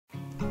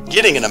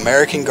Getting an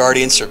American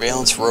Guardian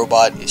surveillance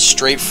robot is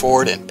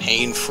straightforward and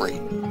pain-free.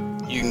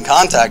 You can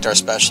contact our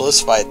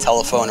specialists via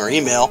telephone or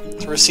email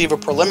to receive a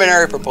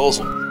preliminary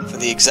proposal for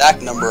the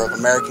exact number of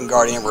American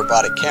Guardian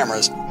robotic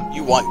cameras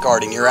you want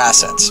guarding your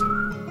assets.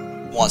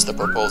 Once the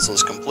proposal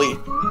is complete,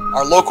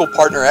 our local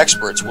partner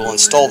experts will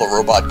install the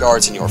robot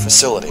guards in your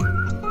facility.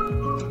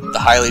 The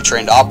highly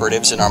trained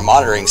operatives in our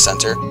monitoring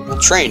center will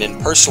train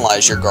and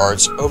personalize your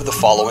guards over the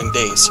following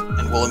days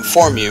and will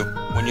inform you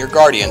when your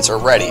Guardians are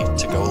ready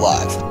to go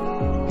live.